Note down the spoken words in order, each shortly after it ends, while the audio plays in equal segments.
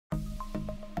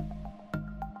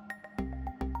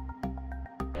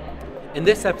In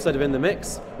this episode of In the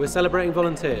Mix, we're celebrating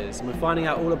volunteers and we're finding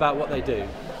out all about what they do.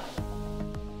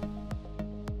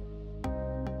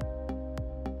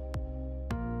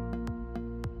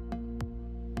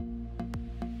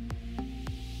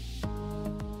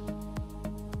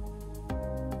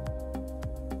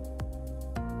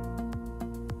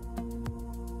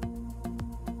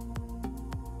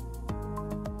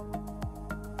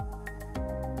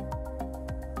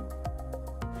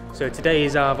 So today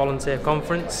is our volunteer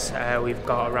conference. We've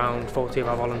got around 40 of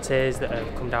our volunteers that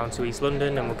have come down to East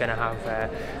London, and we're going to have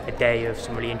a day of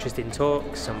some really interesting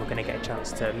talks, and we're going to get a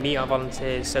chance to meet our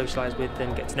volunteers, socialise with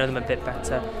them, get to know them a bit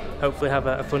better, hopefully have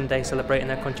a fun day celebrating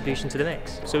their contribution to the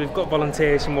mix. So we've got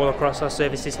volunteers from all across our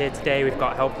services here today. We've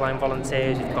got helpline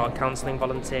volunteers, we've got counselling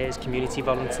volunteers, community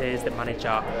volunteers that manage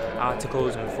our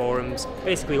articles and forums,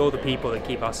 basically all the people that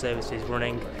keep our services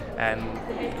running,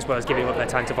 as well as giving up their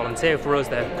time to volunteer for us.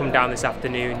 They've come down this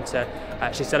afternoon to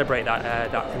actually celebrate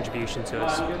that contribution to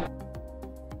us. So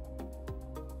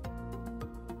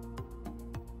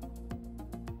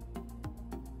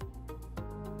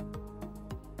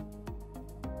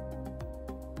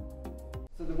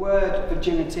the word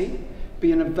virginity,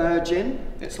 being a virgin,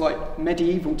 it's like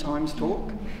medieval times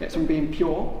talk. It's from being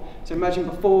pure. So imagine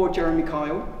before Jeremy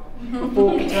Kyle,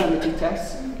 before paternity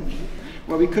tests,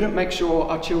 where we couldn't make sure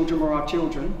our children were our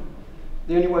children.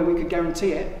 The only way we could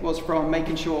guarantee it was from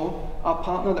making sure our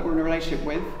partner that we're in a relationship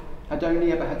with had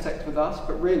only ever had sex with us,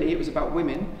 but really it was about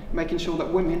women, making sure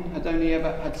that women had only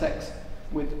ever had sex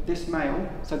with this male,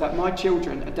 so that my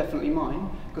children are definitely mine,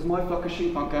 because my flock of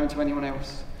sheep aren't going to anyone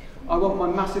else. I want my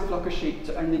massive flock of sheep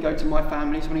to only go to my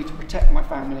family, so I need to protect my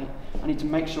family. I need to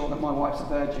make sure that my wife's a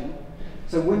virgin.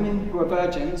 So women who are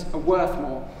virgins are worth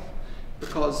more,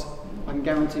 because I can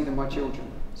guarantee them my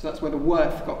children. So that's where the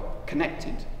worth got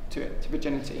connected to it, to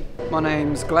virginity. My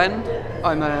name's Glenn.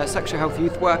 I'm a sexual health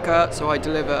youth worker, so I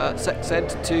deliver sex ed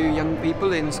to young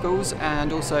people in schools,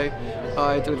 and also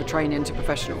I deliver training to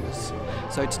professionals.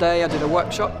 So today I did a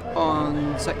workshop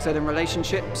on sex ed and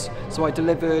relationships. So I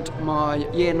delivered my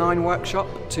Year 9 workshop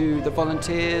to the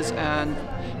volunteers and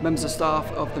members of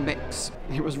staff of the mix.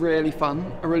 It was really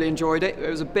fun. I really enjoyed it. It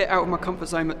was a bit out of my comfort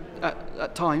zone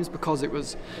at times, because it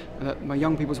was my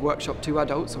young people's workshop to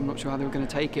adults. I'm not sure how they were going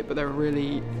to take it, but they were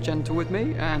really gentle with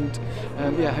me, and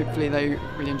yeah, hopefully they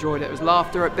really enjoyed it. It was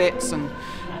laughter at bits, and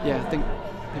yeah, I think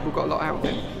people got a lot out of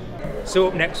it. So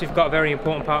up next we've got a very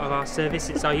important part of our service.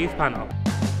 It's our youth panel.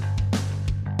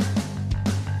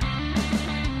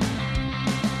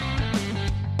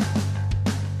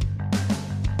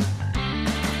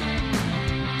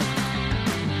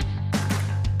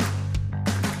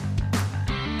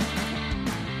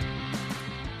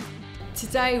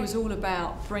 Today was all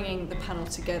about bringing the panel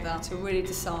together to really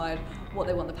decide what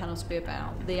they want the panel to be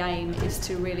about. The aim is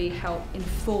to really help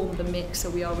inform the mix, so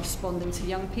we are responding to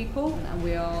young people, and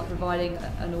we are providing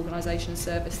an organisation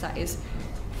service that is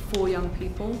for young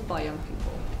people, by young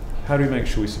people. How do we make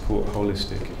sure we support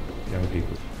holistic young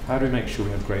people? How do we make sure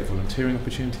we have great volunteering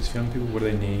opportunities for young people? What do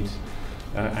they need?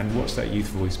 And what's that youth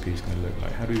voice piece going to look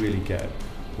like? How do we really get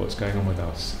what's going on with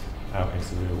us out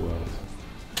into the real world?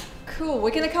 Cool,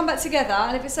 we're going to come back together,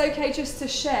 and if it's okay just to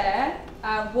share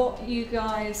what you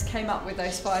guys came up with,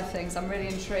 those 5 things. I'm really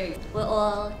intrigued. We're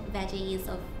all veggies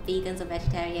or vegans or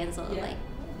vegetarians or like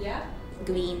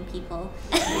green people.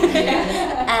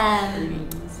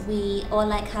 We all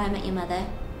like How I Met Your Mother,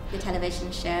 the television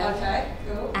show. Okay,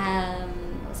 cool.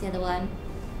 What's the other one?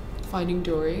 Finding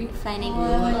Dory. Finding Dory.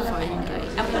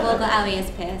 And we've all got our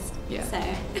ears pierced. Yeah. So.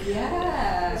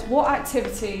 Yeah. What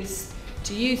activities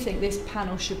do you think this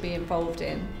panel should be involved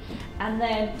in? And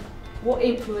then what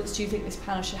influence do you think this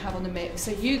panel should have on the mix? So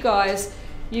you guys,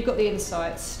 you've got the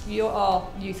insights, you're our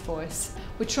youth voice.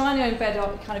 We're trying to embed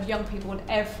our kind of young people in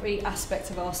every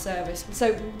aspect of our service.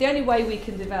 So the only way we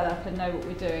can develop and know what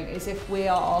we're doing is if we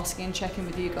are asking and checking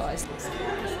with you guys.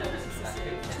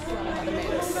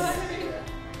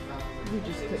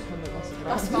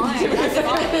 That's fine, that's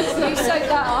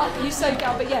fine. You soak that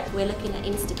up, but yeah. We're looking at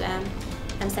Instagram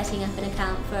and setting up an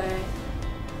account for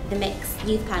the mix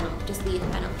youth panel, just the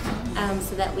youth panel,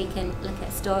 so that we can look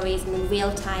at stories and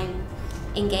real-time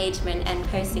engagement and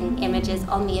posting images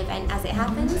on the event as it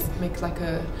happens. Make like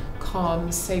a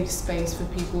calm, safe space for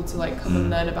people to like come and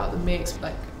learn about the mix.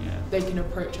 Like they can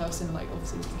approach us and like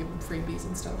obviously we can give them freebies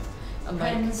and stuff. And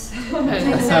like Pens.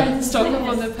 stock up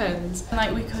on the pens. And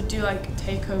like we could do like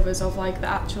takeovers of like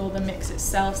the mix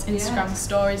itself, Instagram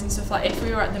stories and stuff. Like if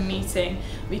we were at the meeting,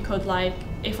 we could like,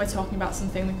 if we're talking about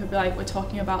something, we could be like, we're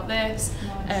talking about this.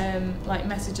 Like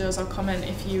message us or comment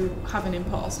if you have an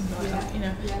input or something like that, you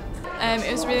know.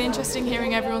 It was really interesting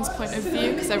hearing everyone's point of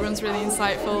view because everyone's really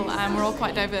insightful and we're all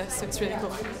quite diverse, so it's really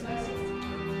cool.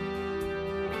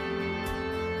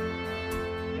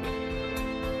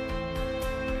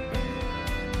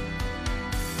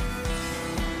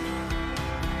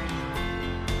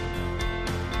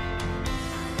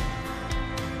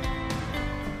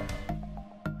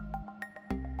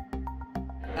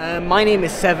 My name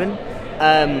is Seven.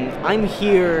 I'm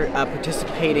here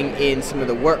participating in some of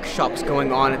the workshops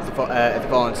going on at the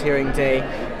Volunteering Day.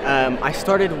 I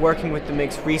started working with the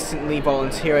Mix recently,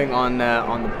 volunteering on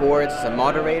the boards as a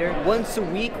moderator. Once a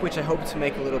week, which I hope to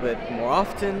make a little bit more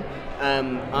often,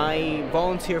 I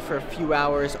volunteer for a few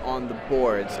hours on the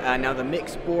boards. Now the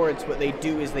Mix boards, what they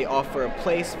do is they offer a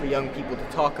place for young people to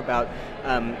talk about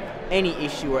any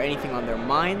issue or anything on their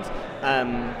mind.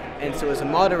 And so as a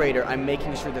moderator, I'm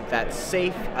making sure that that's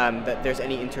safe, that there's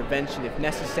any intervention if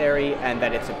necessary, and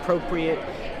that it's appropriate.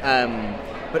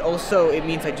 But also it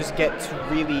means I just get to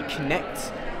really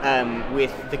connect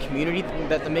with the community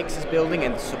that the Mix is building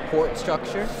and the support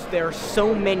structure. There are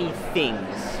so many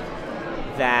things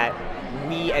that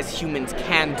we as humans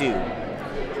can do,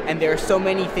 and there are so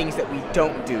many things that we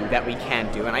don't do that we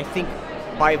can do. And I think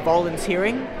by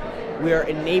volunteering, we are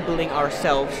enabling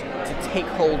ourselves to take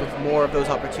hold of more of those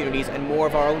opportunities and more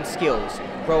of our own skills,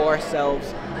 grow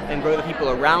ourselves and grow the people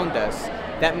around us.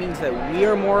 That means that we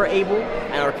are more able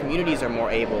and our communities are more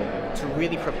able to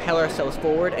really propel ourselves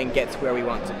forward and get to where we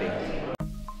want to be.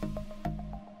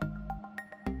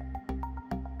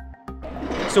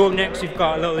 So up next we've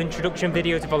got a little introduction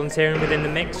video to volunteering within the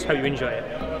Mix. Hope you enjoy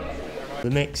it. The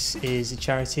Mix is a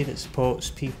charity that supports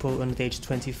people under the age of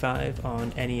 25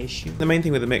 on any issue. The main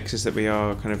thing with the Mix is that we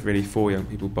are kind of really for young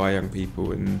people, by young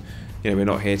people, and we're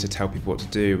not here to tell people what to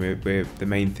do. The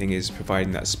main thing is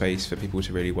providing that space for people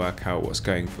to really work out what's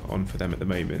going on for them at the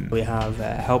moment. We have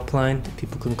a helpline that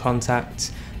people can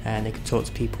contact and they can talk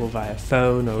to people via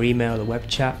phone or email or web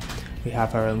chat. We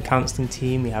have our own counselling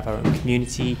team, we have our own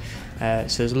community,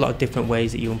 so there's a lot of different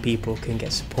ways that young people can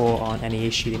get support on any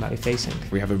issue they might be facing.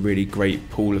 We have a really great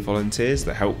pool of volunteers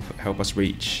that help us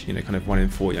reach kind of 1 in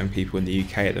 4 young people in the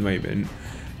UK at the moment.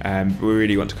 We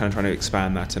really want to kind of try to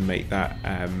expand that and make that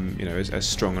as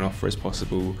strong an offer as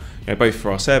possible, both for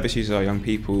our service users, our young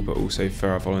people, but also for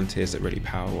our volunteers that really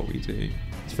power what we do.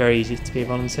 It's very easy to be a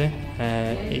volunteer.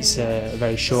 It's a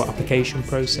very short application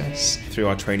process. Through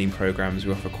our training programs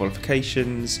we offer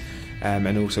qualifications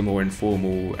and also more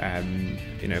informal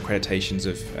accreditations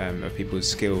of people's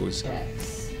skills.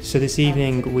 So this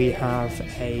evening we have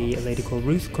a lady called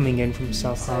Ruth coming in from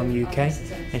Self Harm UK,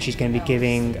 and she's going to be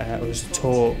giving us a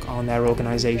talk on their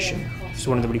organisation. So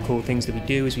one of the really cool things that we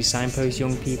do is we signpost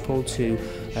young people to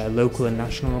local and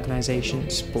national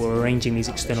organisations, but we're arranging these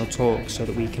external talks so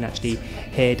that we can actually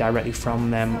hear directly from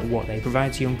them what they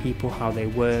provide to young people, how they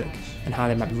work, and how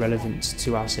they might be relevant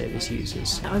to our service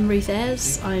users. I'm Ruth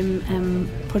Ayres, I'm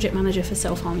Project Manager for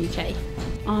Self Harm UK.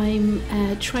 I'm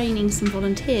training some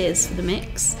volunteers for the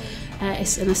Mix.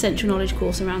 It's an essential knowledge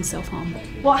course around self-harm.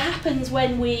 What happens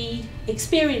when we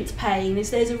experience pain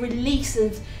is there's a release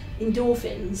of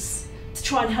endorphins to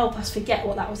try and help us forget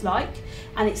what that was like,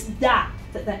 and it's that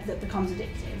becomes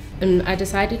addictive. And I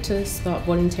decided to start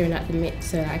volunteering at the Mix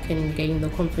so that I can gain the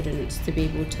confidence to be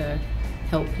able to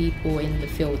help people in the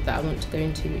field that I want to go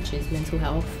into, which is mental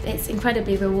health. It's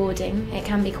incredibly rewarding. It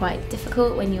can be quite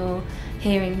difficult when you're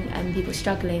hearing people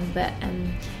struggling, but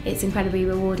it's incredibly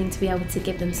rewarding to be able to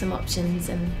give them some options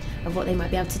of what they might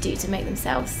be able to do to make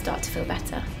themselves start to feel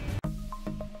better.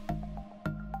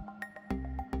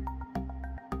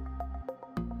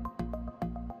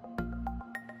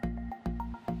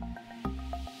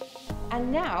 And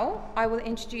now I will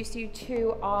introduce you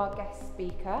to our guest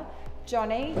speaker,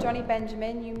 Jonny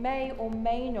Benjamin. You may or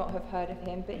may not have heard of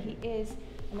him, but he is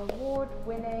an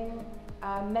award-winning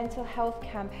mental health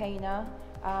campaigner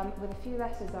with a few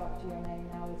letters after your name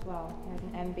now as well. He has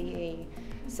an MBE.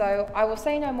 So I will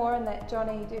say no more and let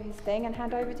Jonny do his thing and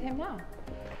hand over to him now.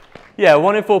 Yeah,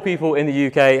 1 in 4 people in the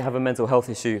UK have a mental health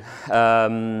issue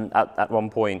at one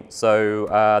point. So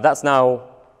that's now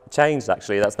changed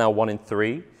actually, that's now 1 in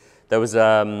 3. There was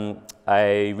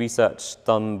a research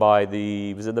done by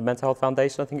the Mental Health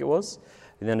Foundation, I think it was,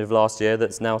 at the end of last year,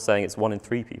 that's now saying it's 1 in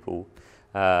 3 people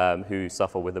who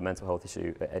suffer with a mental health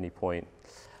issue at any point.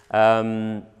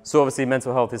 So obviously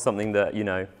mental health is something that,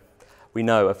 we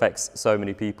know affects so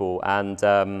many people. And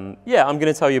yeah, I'm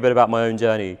going to tell you a bit about my own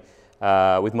journey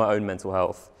with my own mental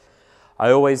health.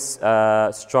 I always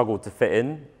struggled to fit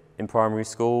in primary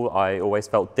school. I always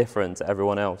felt different to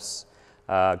everyone else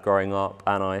growing up,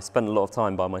 and I spent a lot of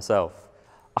time by myself.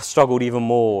 I struggled even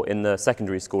more in the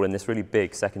secondary school, in this really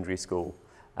big secondary school.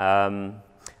 And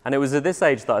it was at this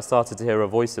age that I started to hear a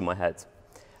voice in my head.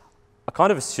 I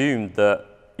kind of assumed that,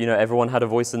 everyone had a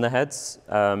voice in their heads,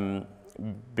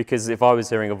 because if I was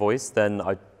hearing a voice, then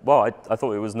I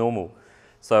thought it was normal.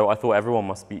 So I thought everyone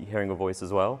must be hearing a voice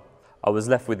as well. I was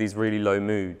left with these really low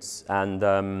moods, and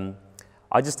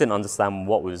I just didn't understand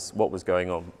what was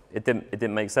going on. It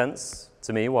didn't make sense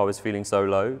to me why I was feeling so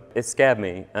low. It scared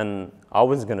me, and I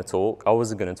wasn't going to talk. I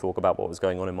wasn't going to talk about what was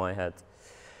going on in my head.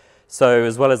 So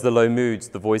as well as the low moods,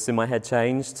 the voice in my head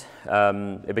changed.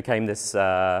 It became this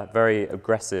very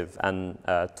aggressive and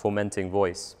tormenting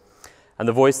voice. And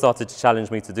the voice started to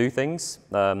challenge me to do things.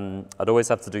 I'd always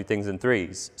have to do things in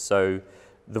threes. So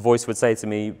the voice would say to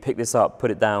me, pick this up, put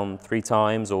it down 3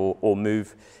 times, or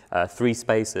move 3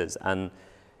 spaces. And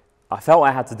I felt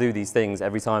I had to do these things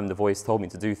every time the voice told me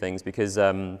to do things, because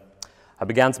I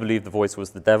began to believe the voice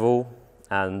was the devil,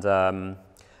 and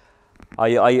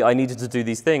I needed to do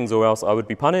these things, or else I would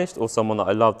be punished, or someone that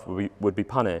I loved would be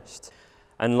punished.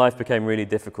 And life became really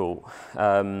difficult.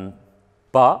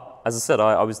 But, as I said,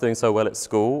 I was doing so well at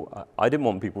school. I didn't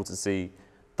want people to see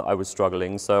that I was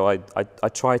struggling, so I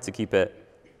tried to keep it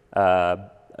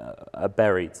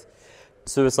buried.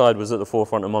 Suicide was at the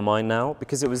forefront of my mind now,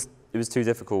 because it was too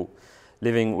difficult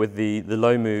living with the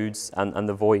low moods and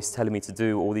the voice telling me to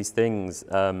do all these things.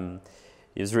 It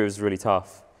was really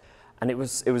tough. And it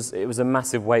was a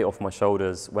massive weight off my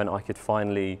shoulders when I could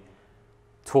finally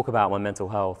talk about my mental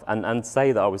health and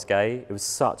say that I was gay. It was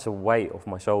such a weight off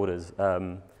my shoulders.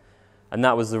 And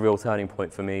that was the real turning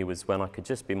point for me, was when I could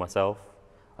just be myself.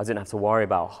 I didn't have to worry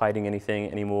about hiding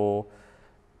anything anymore.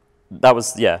 That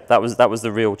was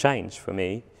the real change for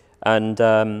me. And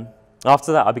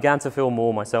after that, I began to feel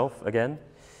more myself again.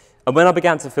 And when I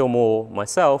began to feel more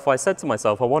myself, I said to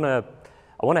myself, I want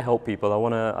to help people.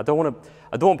 I don't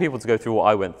want people to go through what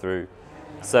I went through.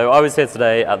 So I was here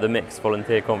today at the Mix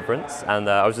Volunteer Conference, and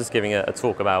I was just giving a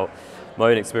talk about my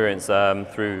own experience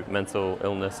through mental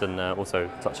illness, and also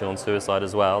touching on suicide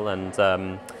as well.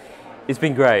 And it's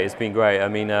been great. It's been great. I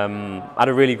mean, I had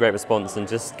a really great response, and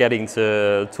just getting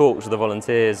to talk to the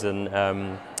volunteers and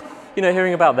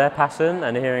hearing about their passion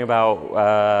and hearing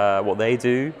about what they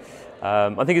do.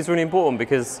 I think it's really important,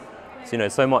 because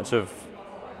so much of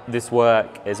this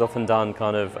work is often done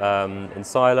kind of in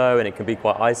silo, and it can be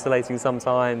quite isolating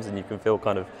sometimes, and you can feel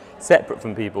kind of separate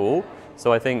from people.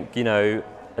 So I think,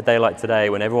 a day like today,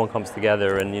 when everyone comes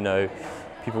together and,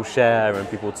 people share and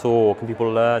people talk and people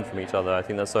learn from each other, I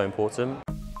think that's so important.